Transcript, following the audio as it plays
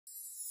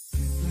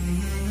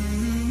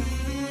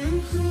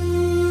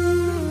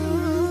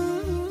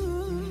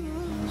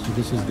So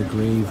this is the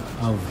grave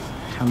of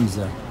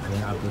Hamza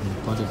ibn Abdul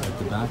Muttalib at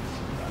the back,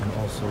 and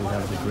also we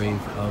have the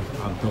grave of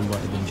Abdullah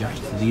ibn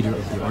Jahsh, leader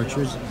of the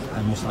archers,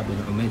 and Mus'ab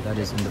ibn Umayr, that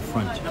is in the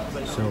front.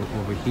 So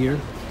over here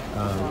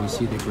we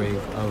see the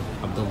grave of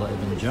Abdullah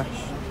ibn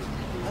Jahsh,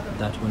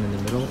 that one in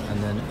the middle,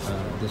 and then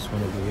this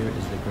one over here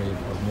is the grave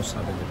of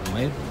Mus'ab ibn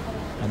Umayr,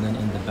 and then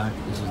in the back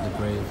this is the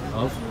grave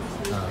of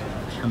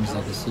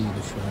Hamza, the Sayyid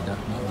of Shuhada.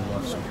 May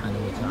Allah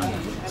subhanahu wa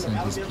ta'ala send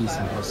his peace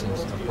and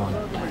blessings upon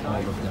all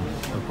of them.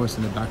 Of course,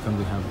 in the background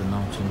we have the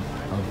mountain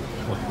of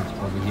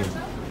Uhud over here.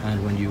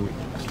 And when you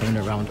turn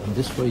around on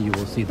this way, you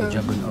will see the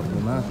Jabal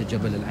Al-Rumah, the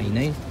Jabal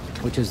Al-Aynayn,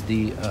 which is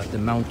the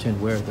mountain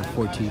where the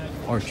 40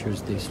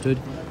 archers they stood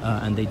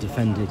and they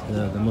defended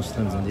the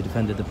Muslims, and they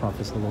defended the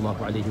Prophet sallallahu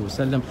alaihi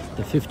wasallam.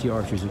 The 50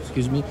 archers,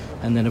 excuse me,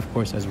 and then of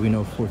course, as we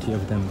know, 40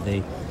 of them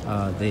they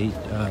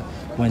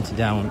went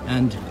down,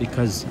 and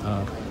because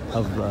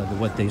of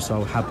what they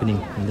saw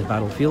happening in the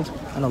battlefield,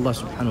 and Allah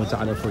subhanahu wa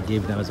ta'ala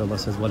forgave them, as Allah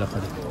says,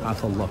 وَلَقَدْ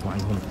عَفَى اللَّهُ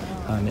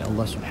عَنْهُمْ. May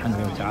Allah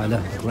subhanahu wa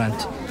ta'ala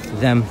grant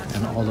them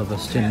and all of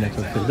us Jannat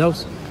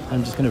al-Firdaus.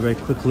 I'm just going to very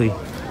quickly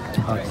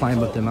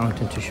climb up the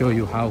mountain to show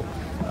you how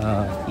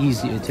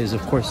easy it is.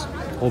 Of course,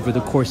 over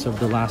the course of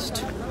the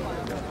last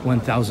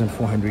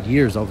 1,400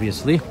 years,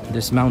 obviously,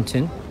 this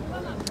mountain,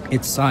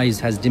 its size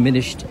has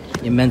diminished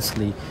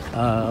immensely.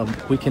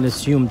 We can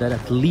assume that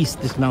at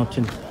least this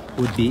mountain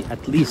would be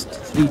at least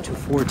 3 to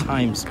 4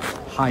 times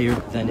higher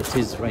than it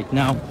is right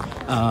now,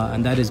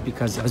 and that is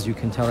because, as you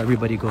can tell,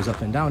 everybody goes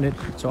up and down it,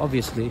 so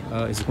obviously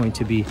it's going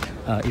to be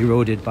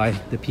eroded by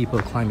the people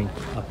climbing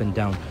up and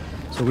down.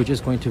 So we're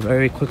just going to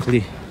very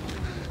quickly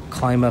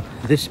climb up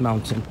this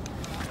mountain.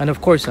 And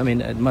of course, I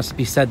mean, it must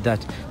be said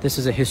that this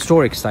is a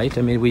historic site.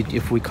 I mean,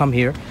 if we come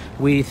here,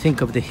 we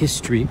think of the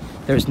history.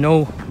 There's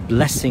no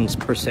blessings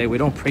per se. We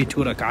don't pray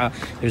 2 rak'ah.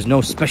 There's no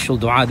special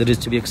dua that is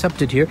to be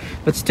accepted here.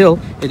 But still,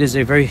 it is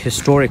a very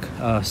historic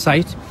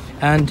site.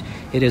 And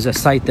it is a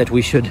site that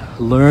we should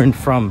learn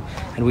from.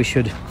 And we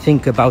should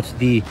think about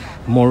the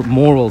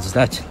morals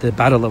that the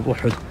Battle of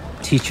Uhud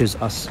teaches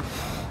us.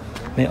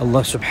 May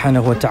Allah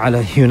subhanahu wa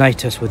ta'ala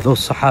unite us with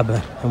those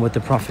Sahaba and with the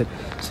Prophet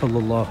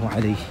sallallahu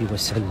alayhi wa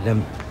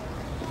sallam.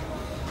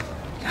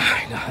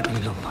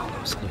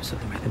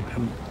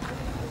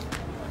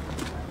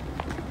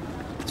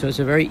 So it's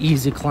a very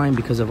easy climb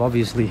because of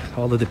obviously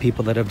all of the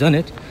people that have done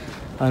it,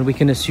 and we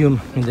can assume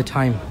in the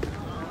time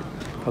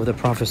of the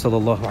Prophet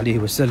sallallahu alayhi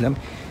wa sallam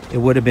it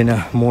would have been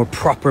a more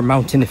proper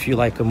mountain, if you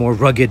like, a more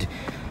rugged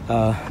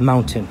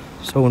mountain.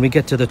 So when we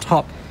get to the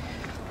top,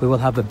 we will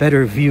have a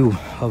better view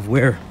of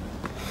where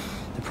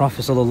the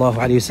Prophet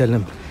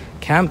ﷺ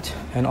camped,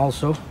 and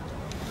also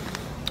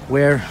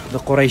where the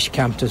Quraysh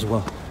camped as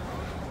well.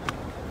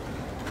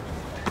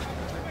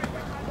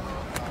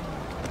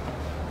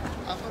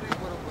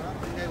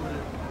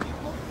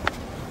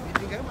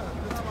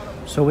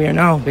 So we are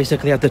now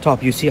basically at the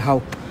top. You see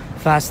how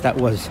fast that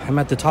was. I'm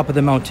at the top of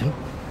the mountain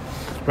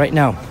right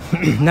now.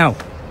 Now,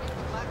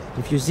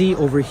 if you see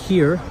over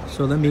here,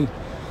 so let me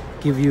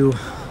give you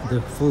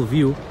the full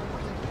view.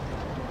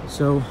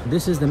 So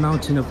this is the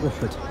mountain of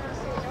Uhud.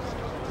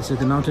 This is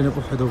the mountain of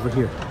Uhud over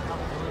here.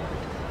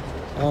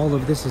 All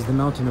of this is the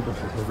mountain of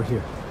Uhud over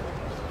here.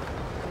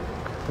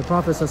 The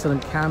Prophet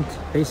ﷺ camped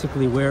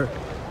basically where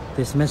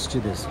this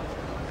masjid is.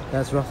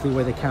 That's roughly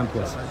where the camp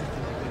was.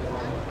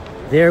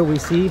 There we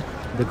see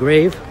the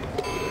grave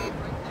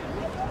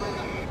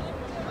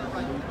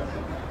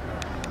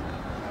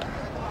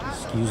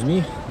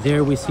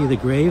There we see the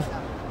grave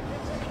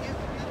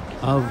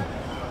of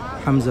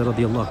Hamza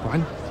radiallahu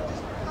anhu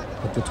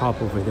at the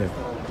top over there.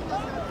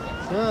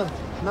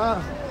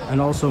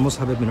 And also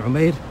Mus'ab ibn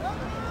Umayr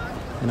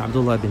and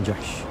Abdullah ibn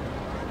Jahsh.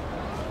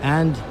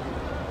 And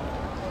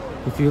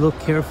if you look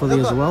carefully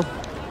as well,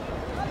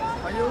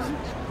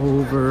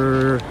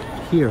 over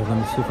here, let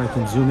me see if I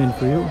can zoom in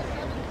for you.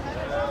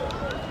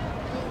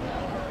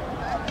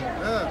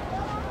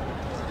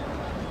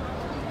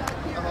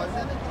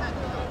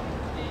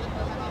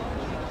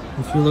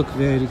 If you look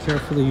very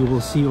carefully, you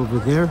will see over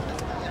there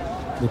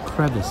the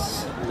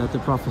crevice that the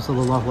Prophet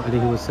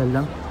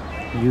ﷺ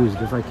used.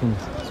 If I can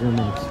zoom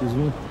in, excuse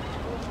me.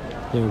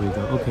 There we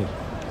go, okay.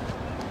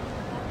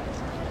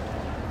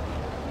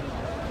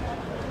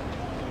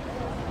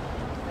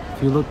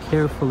 If you look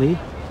carefully,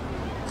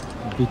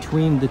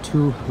 between the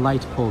two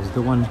light poles,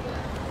 the one,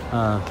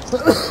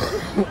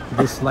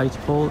 this light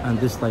pole and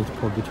this light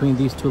pole, between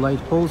these two light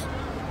poles,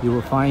 you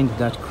will find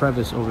that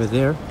crevice over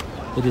there.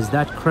 It is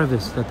that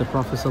crevice that the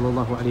Prophet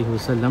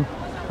ﷺ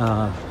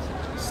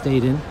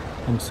stayed in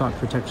and sought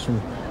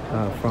protection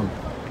from.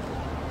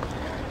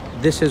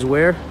 This is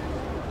where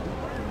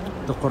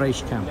the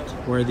Quraysh camped,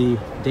 where the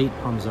date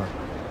palms are.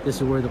 This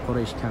is where the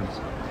Quraysh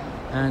camped.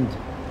 And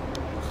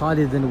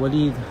Khalid bin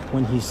Walid,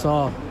 when he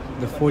saw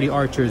the 40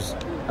 archers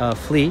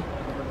flee,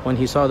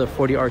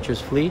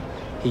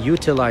 he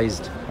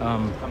utilized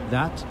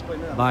that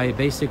by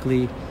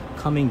basically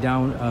coming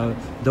down.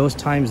 Those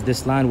times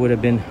this land would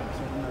have been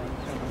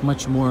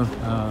much more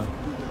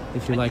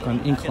if you like, on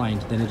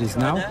inclined than it is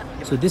now.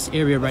 So this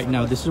area right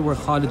now, this is where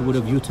Khalid would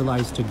have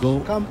utilized to go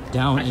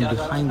down and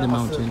behind the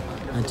mountain,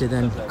 and to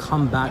then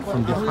come back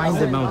from behind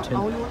the mountain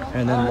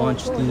and then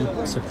launch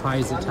the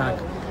surprise attack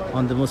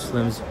on the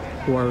Muslims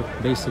who are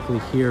basically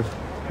here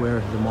where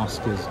the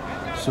mosque is.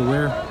 So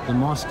where the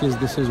mosque is,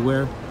 this is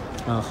where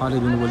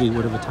Khalid bin Walid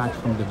would have attacked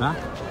from the back.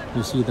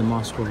 You see the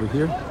mosque over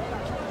here.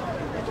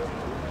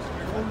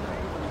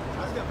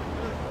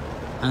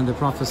 And the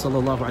Prophet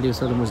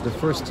ﷺ was the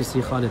first to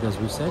see Khalid, as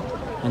we said,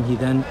 and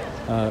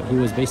he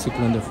was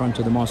basically in the front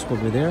of the mosque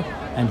over there,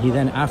 and he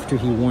then, after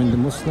he warned the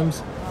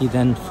Muslims, he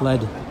then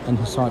fled and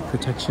he sought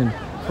protection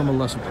from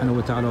Allah subhanahu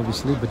wa ta'ala,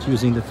 obviously, but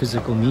using the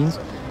physical means.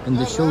 And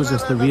this shows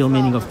us the real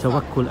meaning of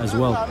tawakkul as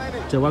well.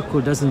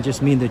 Tawakkul doesn't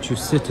just mean that you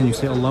sit and you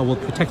say, Allah will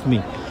protect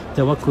me.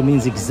 Tawakkul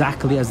means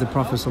exactly as the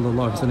Prophet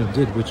ﷺ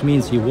did, which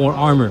means he wore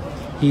armor.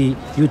 He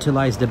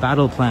utilized the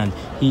battle plan.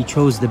 He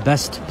chose the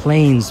best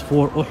planes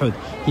for Uhud.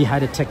 He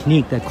had a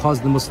technique that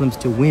caused the Muslims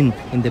to win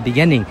in the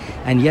beginning.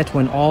 And yet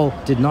when all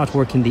did not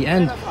work in the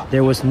end,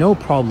 there was no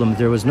problem,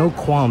 there was no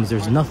qualms,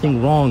 there's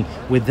nothing wrong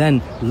with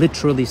then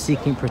literally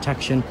seeking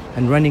protection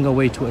and running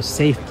away to a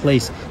safe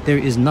place. There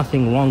is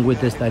nothing wrong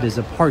with this. That is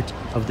a part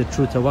of the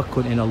true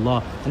tawakkul in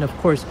Allah. And of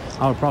course,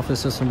 our Prophet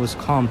ﷺ was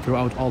calm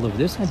throughout all of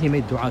this, and he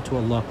made dua to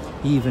Allah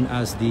even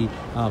as the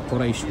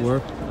Quraysh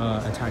were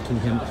attacking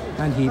him,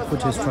 and he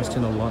put his trust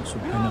in Allah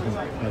subhanahu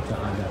wa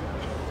ta'ala.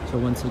 So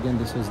once again,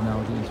 this is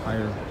now the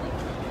entire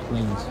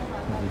plains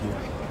over here.